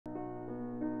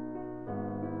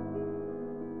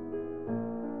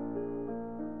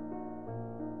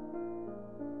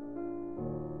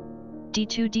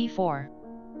d2 d4.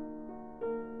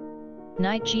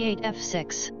 Knight g8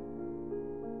 f6.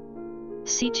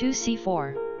 c2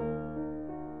 c4.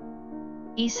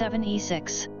 e7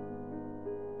 e6.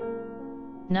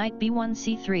 Knight b1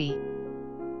 c3.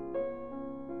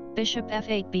 Bishop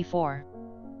f8 b4.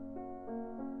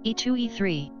 e2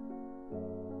 e3.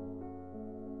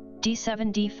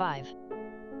 d7 d5.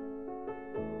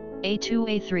 a2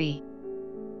 a3.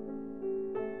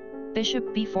 Bishop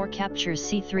b4 captures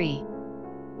c3.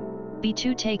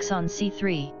 b2 takes on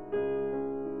c3.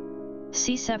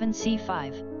 c7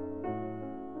 c5.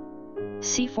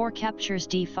 c4 captures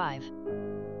d5.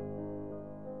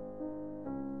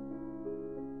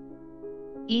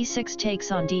 e6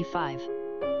 takes on d5.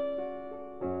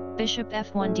 Bishop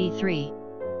f1 d3.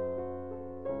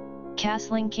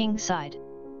 Castling king side.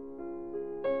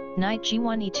 Knight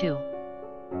g1 e2.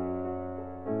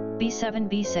 b7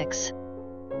 b6.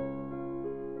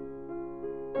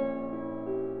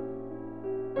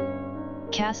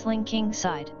 Castling king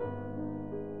side.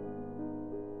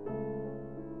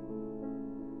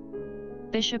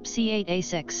 Bishop c8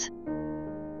 a6.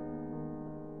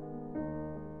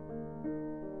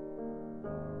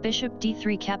 Bishop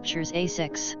d3 captures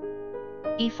a6.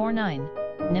 e4 9,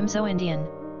 Nimzo Indian,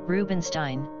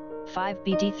 Rubinstein, 5b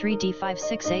d3 d5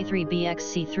 6 a3 bx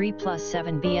c3 plus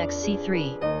 7 bx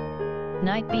c3.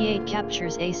 Knight b8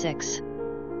 captures a6.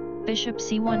 Bishop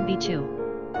c1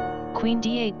 b2. Queen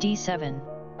d8 d7.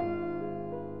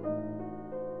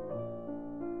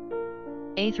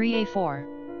 a3 a4.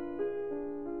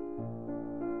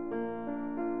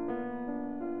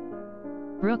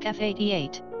 Rook f8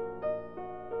 e8.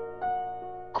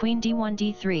 Queen d1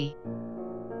 d3.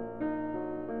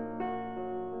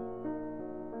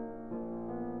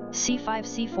 c5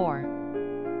 c4.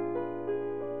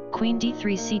 Queen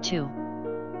d3 c2.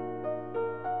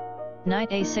 Knight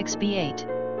a6 b8.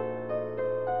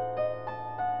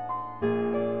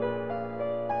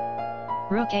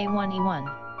 Rook a1 e1.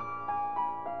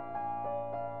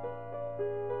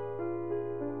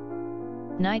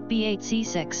 Knight b8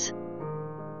 c6.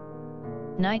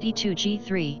 Knight e2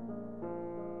 g3.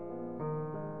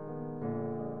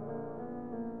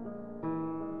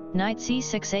 Knight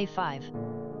c6 a5.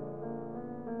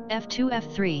 f2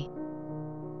 f3.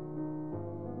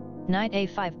 Knight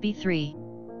a5 b3.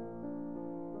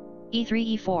 e3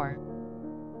 e4.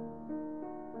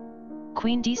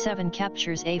 Queen d7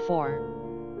 captures a4.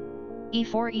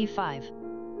 e4 e5.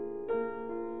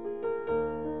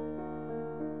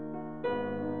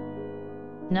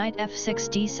 Knight f6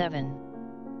 d7.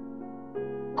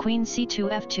 Queen c2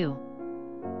 f2.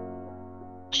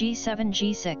 g7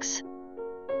 g6.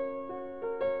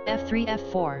 f3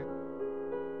 f4.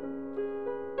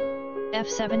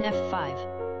 f7 f5.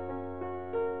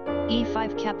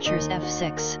 e5 captures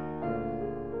f6.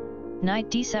 Knight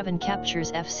d7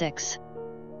 captures f6.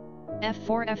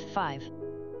 f4 f5.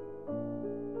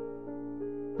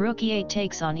 Rook e8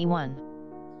 takes on e1.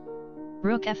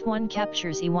 Rook f1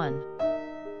 captures e1.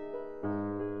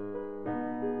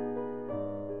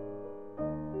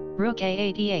 Rook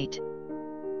a8 e8.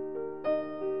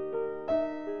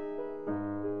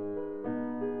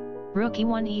 Rook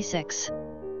e1 e6.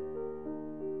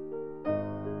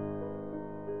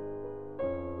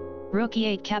 Rook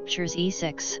e8 captures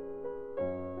e6.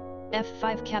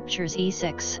 f5 captures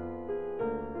e6.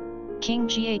 King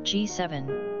g8 g7.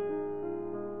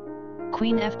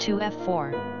 Queen f2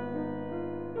 f4.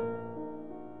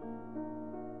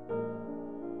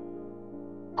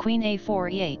 Queen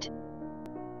a4 e8.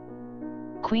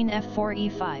 Queen f4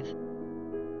 e5.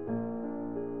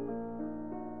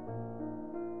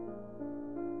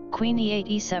 Queen e8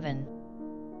 e7.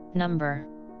 Number.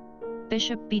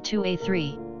 Bishop b2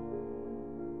 a3.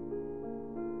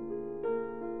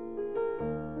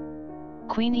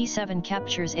 Queen e7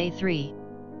 captures a3.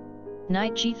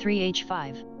 Knight g3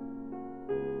 h5.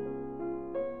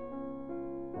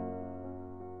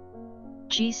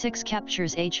 g6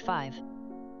 captures h5.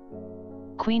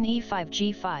 Queen e5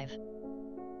 g5.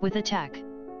 With attack.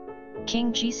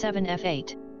 King g7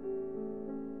 f8.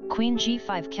 Queen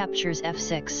g5 captures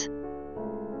f6.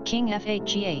 King f8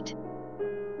 g8.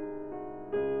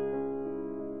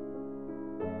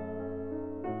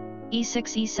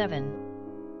 e6 e7.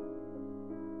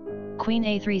 Queen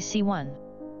a3 c1.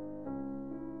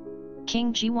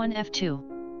 King g1 f2.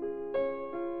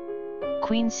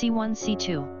 Queen c1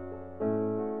 c2.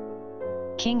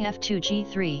 King f2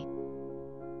 g3.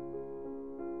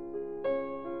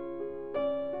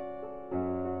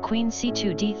 Queen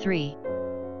c2 d3.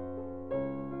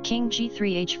 King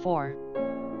g3 h4.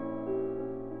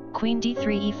 Queen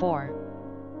d3 e4.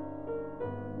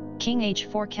 King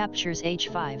h4 captures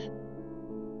h5.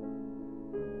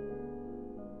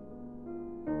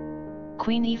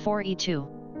 Queen e4 e2.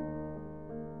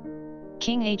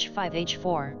 King h5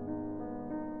 h4.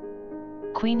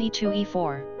 Queen e2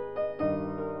 e4.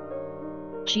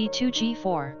 g2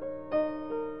 g4.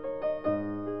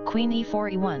 Queen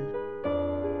e4 e1.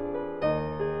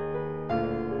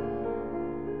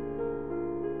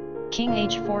 King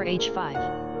h4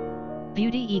 h5.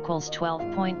 Beauty equals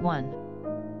 12.1.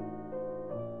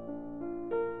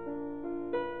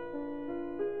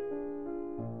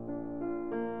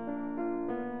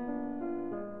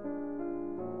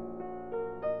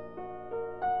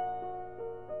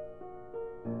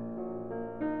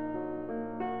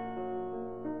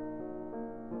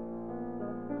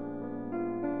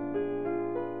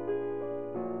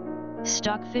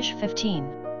 Stockfish 15.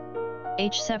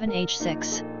 h7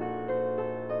 h6.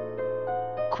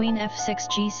 Queen f6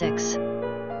 g6.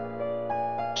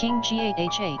 King g8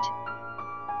 h8.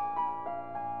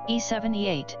 e7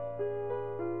 e8.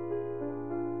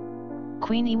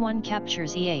 Queen e1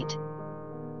 captures e8.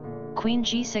 Queen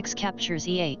g6 captures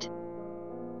e8.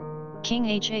 King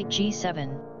h8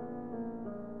 g7.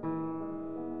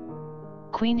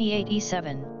 Queen e8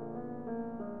 e7.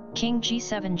 King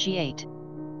g7 g8.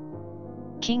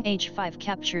 King h5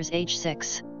 captures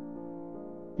h6.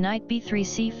 Knight b3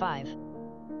 c5.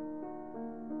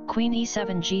 Queen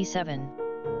e7 g7.